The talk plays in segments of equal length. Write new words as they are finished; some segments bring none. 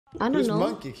I don't Who's know.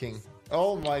 Monkey King?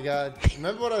 Oh my god.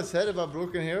 Remember what I said about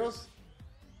broken heroes?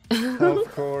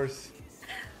 Of course.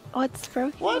 What's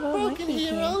broken? What about broken Monkey King?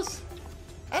 heroes?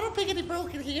 I don't pick any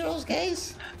broken heroes,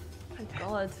 guys. Oh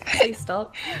god, please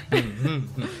stop.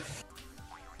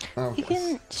 Oh, You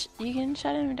can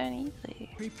shut him down easily.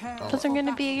 Because I'm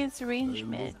gonna be against range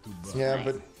mid. yeah,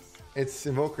 but it's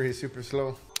Invoker, he's super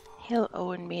slow. He'll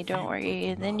own me, don't worry.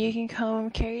 And then you can come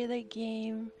carry the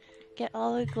game, get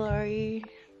all the glory.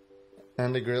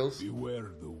 And the grills.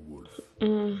 Beware the wolf.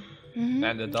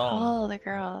 And the dog. All the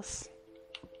girls.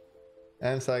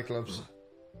 And Cyclops.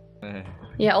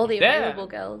 Yeah, all the Yeah. available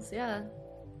girls, yeah.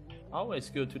 Always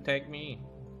good to take me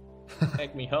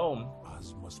home.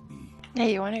 As must be.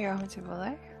 Hey, you wanna go home to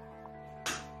Bulldog?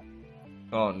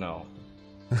 Oh no.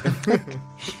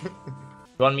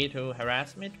 You want me to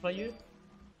harass it for you?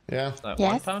 Yeah. Like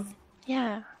Yes. one time?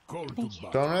 Yeah. Call to Thank you.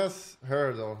 battle. Don't harass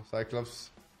her though, Cyclops.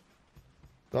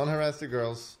 Don't harass the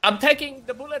girls. I'm taking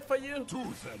the bullet for you.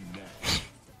 Tooth and nail.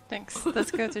 Thanks.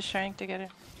 Let's go to Shrine together.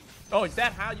 Oh, is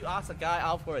that how you ask a guy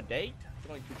out for a date?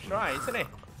 Going to try, isn't it?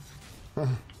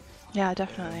 Yeah,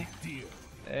 definitely. Dear.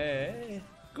 Hey,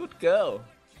 good girl.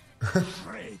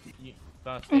 Ready. You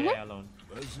can't stay alone.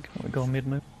 Can we go mid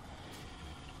move?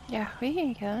 Yeah, we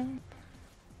can go.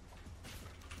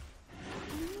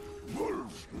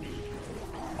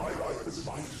 I like the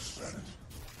fight spirit.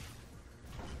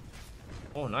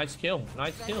 Oh, nice kill.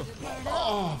 Nice kill.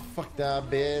 Oh, fuck that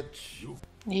bitch.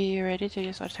 You ready to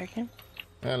just start attacking?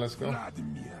 Yeah, let's go.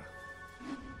 Vladimir.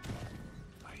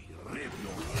 I rip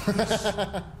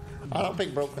your I don't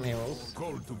pick broken heroes.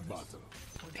 call to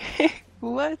battle.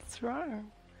 What's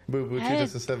wrong? Bububu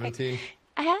 2017.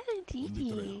 I had a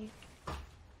DD.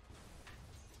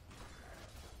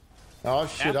 Oh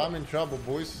shit, I'm in trouble,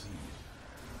 boys.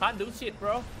 Can't do shit,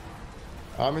 bro.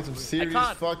 I'm in some serious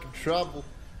can't. fucking trouble.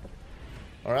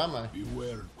 Or am I?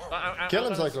 Beware. Kill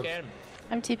him, I'm gonna Cyclops. scare him.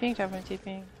 I'm TPing, Topher, I'm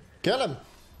TPing. Kill him!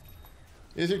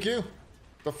 Use your Q.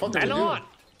 The fuck are I you know doing? what.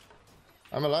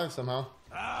 I'm alive somehow.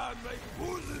 Ah, my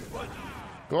bosom buddy.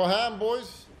 Go ham,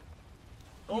 boys.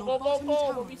 Go, go, go,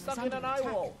 go. We'll be stuck in an eye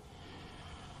wall.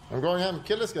 I'm going ham.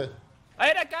 Kill this guy.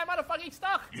 Hey, that guy motherfucking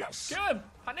stuck. Yes. Kill him.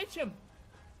 Punish him.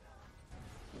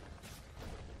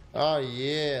 Oh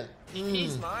yeah.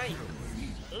 He's mine.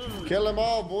 Kill them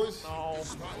all, boys. No.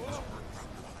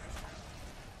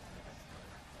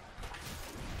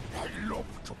 I love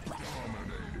to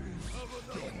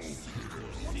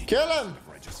Kill him!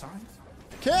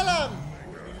 Kill him!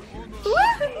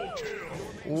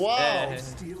 Wow.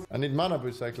 I need mana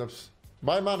boost, Cyclops.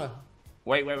 Buy mana.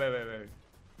 Wait.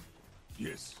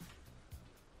 Yes.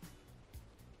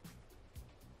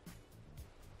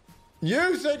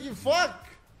 You said you fuck!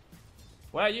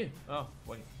 Where are you? Oh,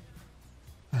 wait.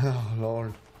 Oh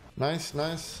lord. Nice,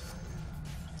 nice.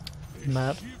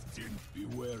 Map. Shifting.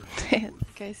 Beware. This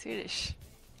guy's Swedish.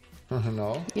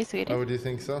 No. He's Why Swedish. would you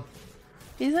think so?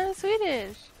 He's not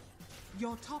Swedish.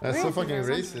 That's so fucking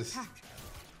racist.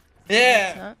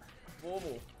 It's not.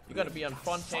 Bubu, you gotta be on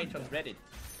front page on Reddit.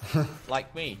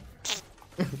 Like me.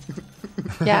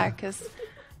 Yeah, cause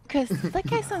that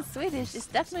guy sounds Swedish. It's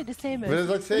definitely the same as. But it's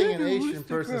like saying I don't an know Asian who's the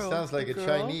person girl. sounds like The a girl?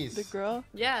 Chinese. The girl?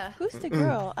 Yeah. Who's the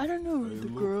girl? I don't know. The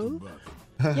girl?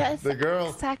 Yeah, it's The girl.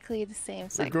 exactly the same.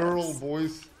 The girl,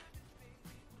 boys.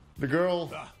 The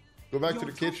girl. Go back to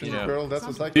the kitchen, Yeah. girl. That's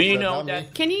what Cyclops Do you said, know not me.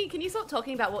 that? Can you stop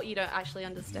talking about what you don't actually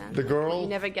understand? The girl. What you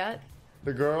never get?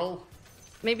 The girl.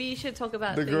 Maybe you should talk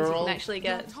about The things you girl. can actually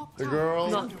get. The girl.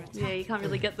 Not, yeah, you can't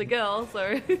really get the girl,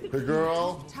 so. The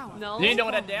girl. No. Do you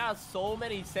know that there are so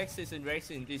many sexist and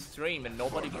racist in this stream and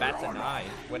nobody bats an eye?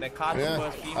 When I cast Yeah, the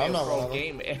first I'm female not one pro of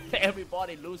them. game,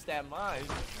 everybody lose their mind.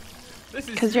 This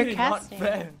is 'Cause you're really not casting.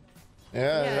 fair.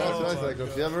 Yeah, Yeah. that's right,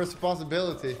 Cyclops. You have a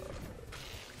responsibility.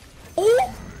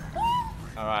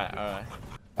 Alright.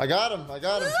 I got him. I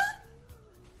got him.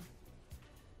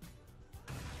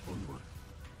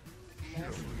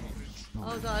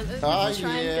 Oh god. Ah, Get this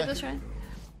shrine, yeah. get this shrine.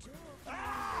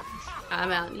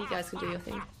 I'm out. You guys can do your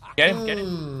thing. Get him, get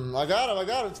him. I got him. I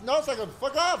got him. No, Cyclops.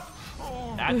 Fuck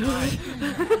off. That's right.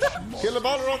 Kill the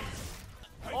battle rock.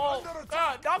 Oh,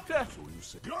 God, doctor!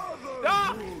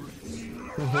 Gather. You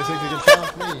think you can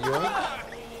challenge me, you know?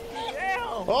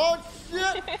 Hell! Oh,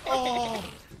 shit. Oh.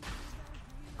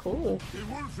 Cool. The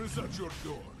wolf is at your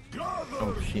door. Gather.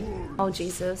 Oh shit. Oh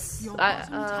Jesus.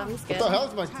 I'm What scared. the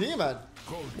hell's my team at?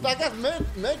 That guy's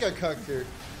mega cucked here.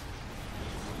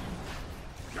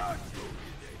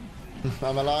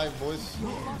 I'm alive, boys.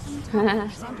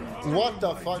 What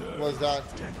the fuck was that?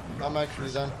 I'm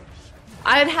actually done.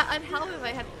 I'd help if I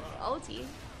had ulti.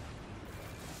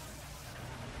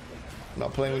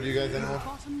 Not playing with you guys anymore.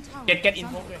 Bottom tower Get is in,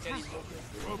 under Mohr, attack.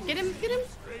 Get him, get him.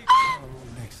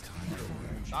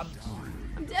 Done.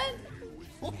 I'm dead.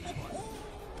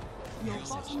 Your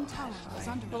bottom tower is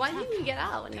under But why attack. didn't you get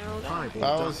out when they're all Hi, gone?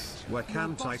 Bulldog. was- Where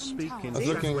can't I speak in I was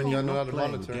looking when on you're another not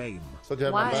playing monitor. game? So you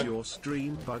have Why? my Is back. your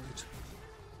stream bugged?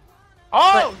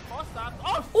 Oh! What's that?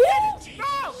 Oh, shit! No!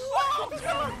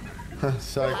 Oh,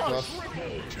 Cyclops.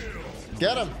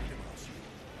 Get him!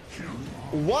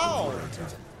 Wow!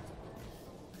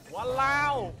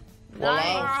 Wow! Nice.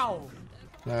 Wow!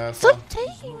 Yeah, Stop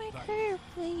taking my curve,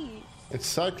 please. it's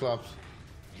Cyclops.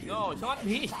 No, it's not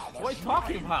me. What are you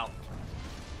talking about?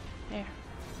 Here.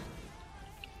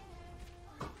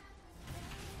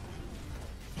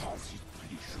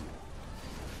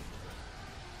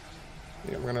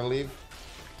 Yeah, I'm gonna leave.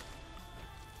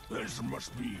 This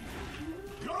must be.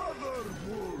 Gather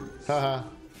wool. Haha.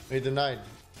 He denied.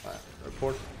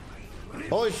 Report.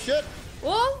 Holy shit!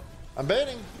 Whoa! I'm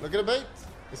baiting. Look at the bait.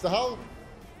 It's the hull.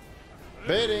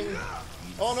 Baiting.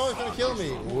 Oh no, he's gonna kill me.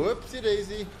 Whoopsie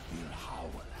daisy.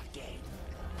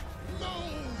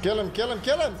 Kill him, kill him,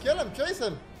 kill him, kill him, chase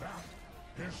him.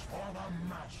 Is for the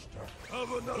master.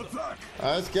 Have another attack.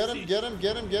 Let's get him, get him,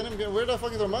 get him, get him, get him. Where the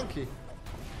fuck is our monkey?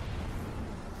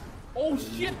 Oh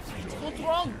shit! What's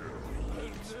wrong?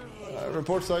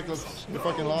 Report Cyclops. You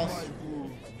fucking lost.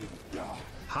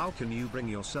 How can you bring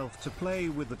yourself to play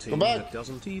with a team Come back. that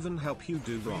doesn't even help you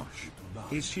do Rosh?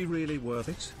 Is she really worth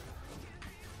it?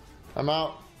 I'm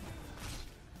out.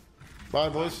 Bye,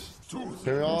 boys. Can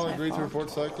we all agree to report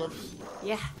Cyclops?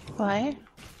 Yeah. Why?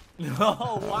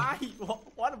 No, why?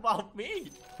 What about me?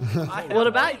 What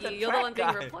about you? the You're the one being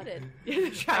track guy. reported. You're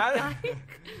the track guy.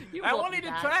 You I'm bought only the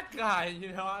that. track guy,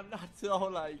 you know, I'm not so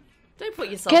like... Don't put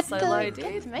yourself Get so the low,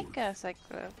 dude. Mega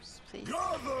Cyclops, please.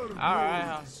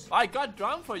 Alright, I got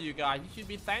drunk for you guys, you should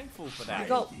be thankful for that. You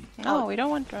got, No, we don't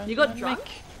want drugs. you we got want drunk? mech.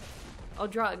 Oh,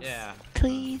 drugs. Yeah.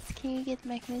 Please, can you get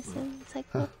mechanism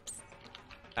Cyclops?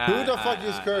 Who the fuck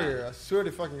is Courier? I swear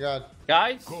to fucking god.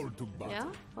 Guys? Call to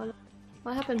battle. Yeah?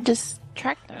 What happened? Just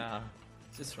track them. Yeah.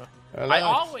 Just right. I Relax.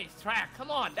 always track, come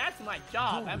on, that's my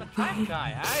job, I'm a track guy,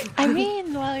 hey? I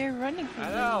mean, while you're running from I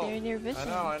them, know. they're in your vision.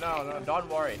 I know, no, don't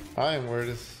worry. I am worried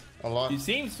as a lot. He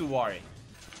seems to worry.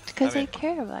 Because I mean- I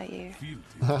care about you.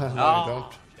 No, I Oh,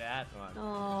 don't. that one.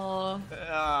 Oh.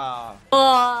 Ah.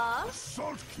 Oh.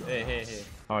 Assault kill. Hey.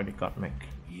 Already got mech.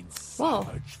 Whoa.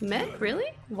 Mech?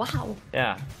 Really? Wow.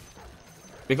 Yeah.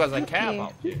 Because I care you.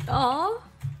 about you. Oh.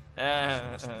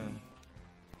 Thanks.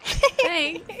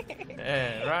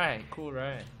 Right, cool,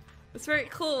 right. It's very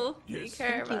cool that you care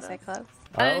Thank you, about us. Cyclops.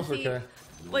 I don't also see- care.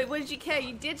 Wait, what did you care?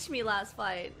 You ditched me last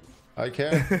fight. I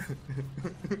care.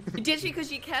 You ditched me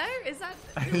because you care? Is that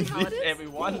really how it is?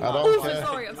 Everyone. I Oh, don't I'm so care.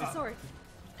 sorry. I'm so sorry.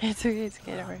 It's okay, it's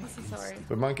okay, don't worry. I'm so sorry.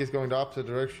 The monkey's going the opposite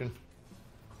direction.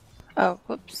 Oh,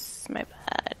 whoops, my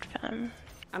bad, fam.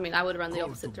 I mean, I would run the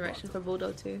opposite direction for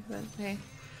Bulldog too, but hey.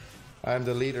 I'm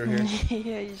the leader here.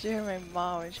 Yeah, you should hear my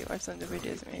mom when she watched some of the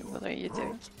videos of me on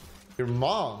YouTube. Your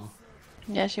mom?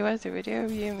 Yeah, she watched the video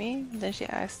of you and me, then she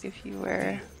asked if you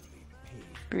were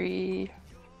Bree.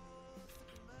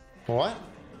 What?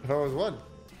 If I was what?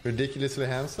 Ridiculously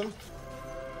handsome?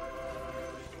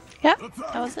 Yeah,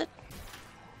 that was it.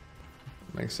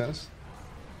 Makes sense.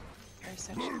 You're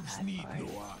such a bad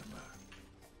boy.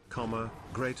 Comma,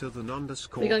 greater than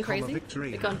underscore, We going comma, crazy?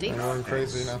 victory. We going deep? I'm going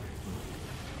crazy now.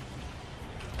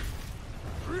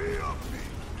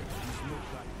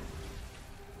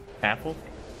 Apple?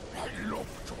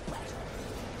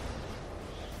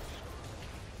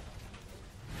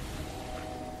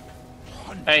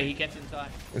 Hey, he gets inside.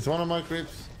 It's one of my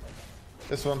creeps.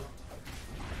 This one.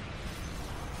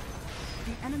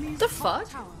 The enemy's The top fuck?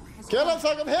 tower has Kill him,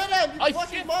 Cyclops! Hit him! You Oh,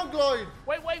 fucking shit. mongoloid!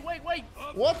 Wait.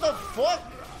 What the fuck?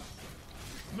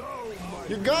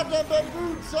 You goddamn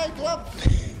baboon, Cyclops!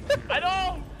 I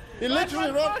know! He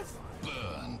literally ran.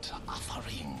 Burnt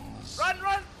offerings. Run!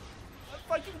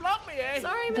 Fucking block me, eh?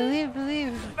 Sorry, man.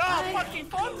 Believe. No, fucking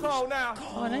photo now!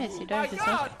 Oh, nice, you My don't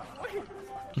god! yourself.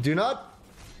 Do not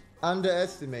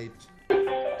underestimate.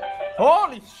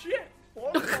 Holy shit!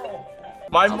 Photo.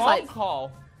 My mom fight.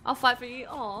 call. I'll fight for you.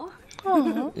 Aw.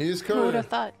 Oh, Use who would courier. have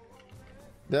thought?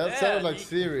 That Yeah, sounded like he-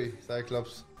 Siri,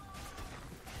 Cyclops.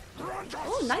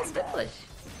 Oh, nice English.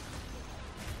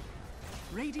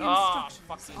 Radiant Ah,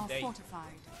 structures fucking are day.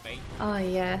 fortified. Mate. Oh,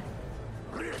 yeah.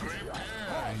 Your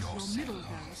middle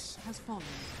barracks has fallen.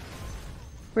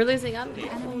 We're losing up.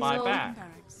 Enemy's My lower back.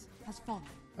 barracks has fallen.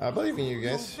 I believe in you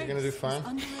Your guys. You're gonna do base is fine.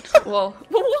 under attack. Whoa.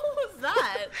 What was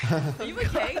that? Are you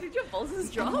okay? Did your pulses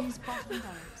drop? Enemy's bottom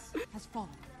barracks has fallen.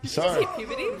 Sorry.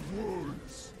 Puberty?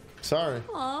 Sorry.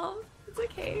 Aw, it's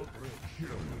okay.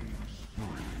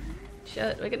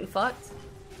 Shit, we're getting fucked.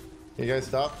 You guys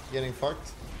stop getting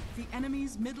fucked? The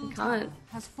enemy's middle Can't. tower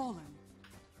has fallen.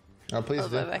 Oh, please I'll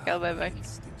do. buy back, I'll buy back.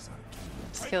 Just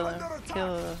kill him.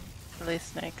 Kill the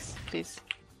snakes, please.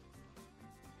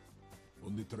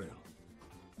 On the trail.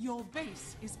 Your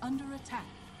base is under attack.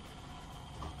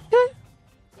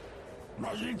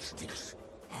 My instincts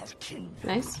have killed.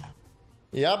 Nice.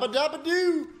 Yabba dabba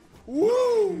doo!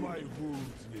 Woo! My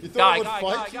wounds You will thought I would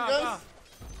fight you guys?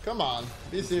 Come on,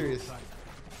 be serious.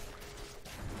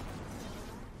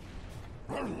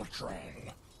 run the trail.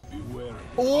 Beware.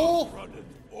 Oh! Running.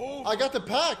 Oh, I got the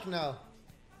pack now.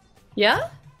 Yeah?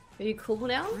 Are you cool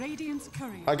now? Radiant's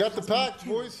courier. I got the has been pack,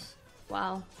 killed. boys.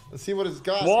 Wow. Let's see what it's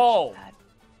got. Whoa!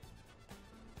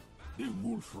 the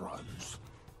wolf runs.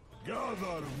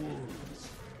 Gather wolves.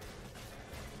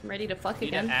 I'm ready to fuck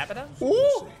Need an again. Abaddon?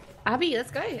 Ooh! Abby, let's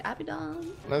go. Abby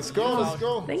done. Let's go, let's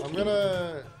go. Thank I'm you.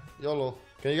 gonna YOLO.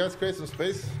 Can you guys create some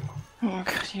space? Oh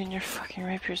god, you and your fucking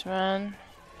rapiers, man.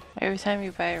 Every time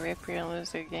you buy a rapier and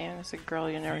lose a game, it's a girl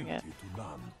you never get. Empty to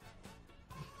none.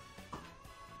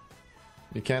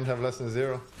 You can't have less than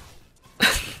 0.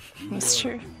 That's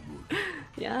true.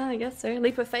 Yeah, I guess so.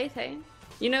 Leap of faith, hey?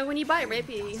 You know, when you buy a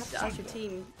rapier, you have to ask your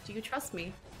team, do you trust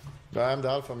me? I'm the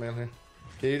alpha male here.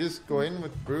 Can you just go in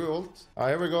with brew ult? Ah,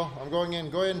 here we go. I'm going in.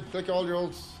 Go in. Click all your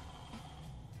ults.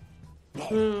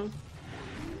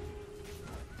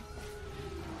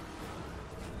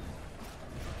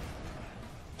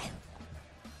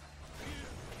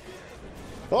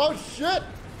 Oh shit!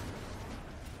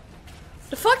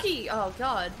 The fucky! Oh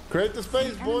god. Create the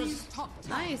space, The boys. enemy's top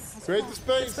tower Nice. has Create the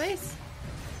fallen. space. Space.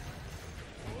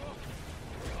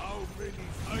 How many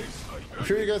eyesight? I'm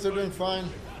sure you guys are doing fine.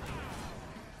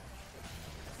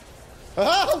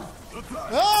 Help!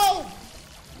 Help!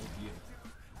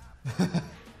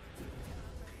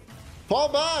 Fall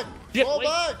back! Yeah, Fall wait.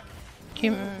 back!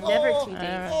 You Never Oh, too deep.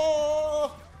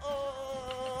 oh,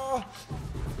 oh.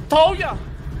 Told ya!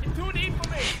 You're too deep for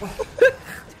me!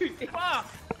 Fuck!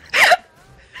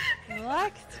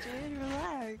 Relax, dude,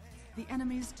 relax. The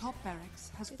enemy's top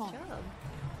barracks has fallen.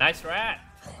 Nice rat!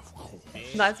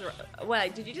 Nice.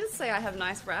 Wait, did you just say I have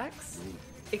nice racks?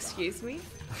 Excuse me?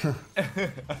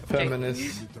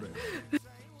 Feminist.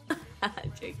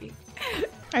 Joking.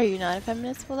 Are you not a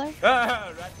feminist, Bulldog?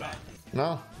 Rat, rat.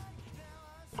 No.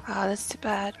 Oh, that's too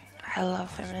bad. I love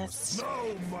feminists. Now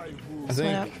my wounds. I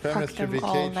think Wanna fuck feminists should them be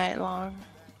all caged. night long.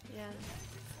 Yeah.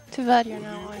 Too bad you're The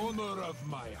not one. honor of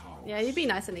my house. Yeah, you'd be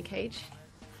nice in a cage.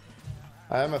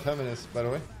 I am a feminist, by the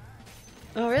way.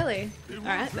 Oh, really?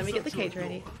 Alright, let me get the cage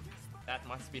ready. That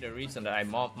must be the reason that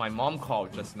my mom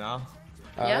called just now.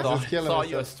 I Yeah? was just killing Saw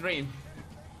your myself. stream.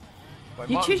 My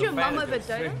You mom choose is a your fan mom of over your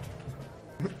stream.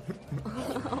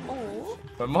 Dota? Oh.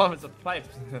 My mom is a pipe.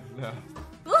 No.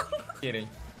 Kidding.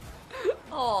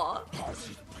 Oh. Does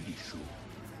it please you?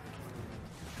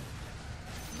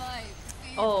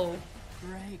 Oh.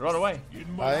 Great. Run away. In I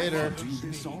my hate her. do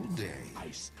this all day.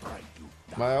 I strike you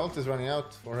down. My ult is running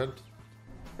out. Forehead.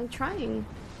 I'm trying.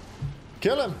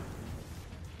 Kill him!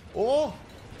 Oh!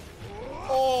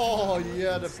 Oh,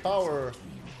 yeah, the power.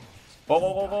 Whoa,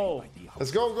 whoa, whoa, whoa.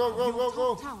 Let's go, go, go, go,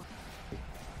 go. Top tower.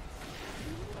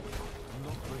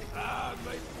 Ah,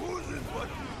 my wounds is what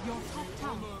Your top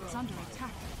tower is under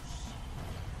attack.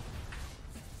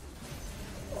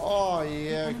 Oh,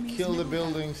 yeah, kill the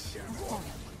buildings. Has fallen.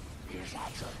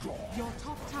 Your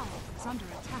top tower is under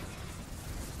attack.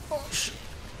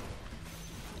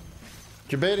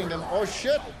 You're baiting them. Oh,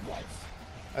 shit!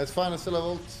 That's fine, I still have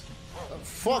ult.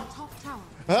 Fuck! Top tower.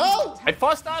 Help! I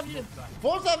forced up you.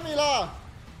 Force at me, la!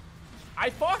 I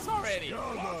forced already.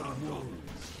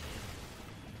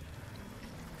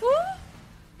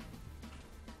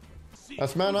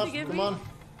 Let's man up, Forgive come me. on.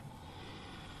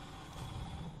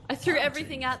 I threw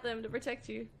everything at them to protect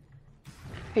you.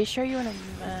 Are you sure you want to?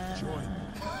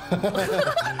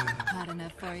 Not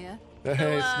enough for you.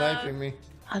 Hey, he's sniping me.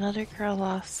 Another girl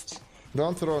lost.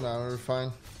 Don't throw now, we're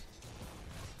fine.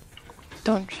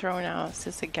 Don't throw now. It's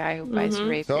just a guy who buys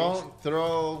rapiers. Don't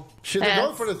throw. Shit, they're Yes.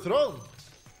 going for the throne.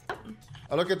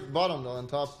 I look at the bottom though, on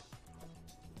top.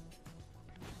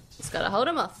 Just gotta hold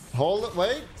him off. Hold it,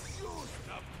 wait.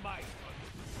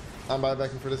 I'm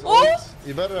buybacking for this Oh! ult.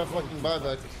 You better have fucking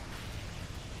buyback.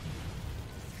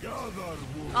 gather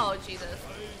wolves Oh, Jesus.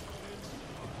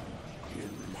 in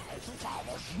my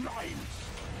father's name.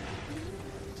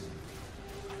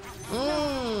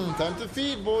 Time to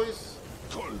feed, boys.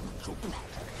 Turn to blood.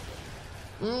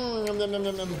 Nom, nom, nom,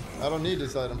 nom, nom. I don't need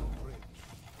this item.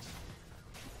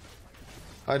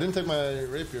 I didn't take my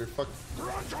rapier, fuck.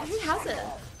 Who has it?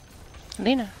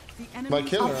 Elena. The enemy My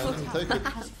killer, I didn't take it.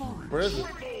 has fallen. Where is it?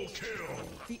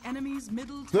 The enemy's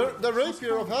middle The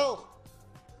rapier of hell!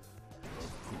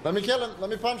 Let me kill him. Let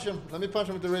me punch him. Let me punch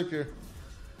him with the rapier.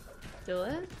 Do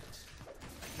it.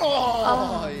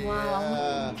 Oh, yeah.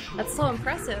 Wow. That's so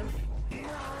impressive.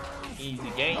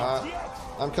 Easy game.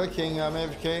 I'm cooking. I'm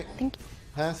AFK.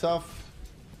 Hands off.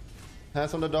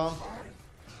 Hands on the dome.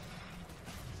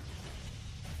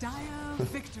 dire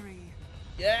victory.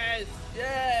 Yes!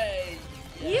 Yay!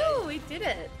 We did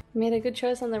it. Made a good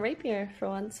choice on the rapier for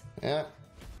once. Yeah.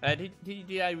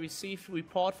 Did I receive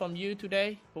report from you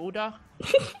today, Bulldog?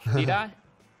 Did I?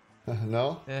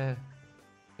 No.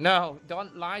 No,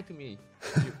 don't lie to me,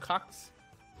 you cocks.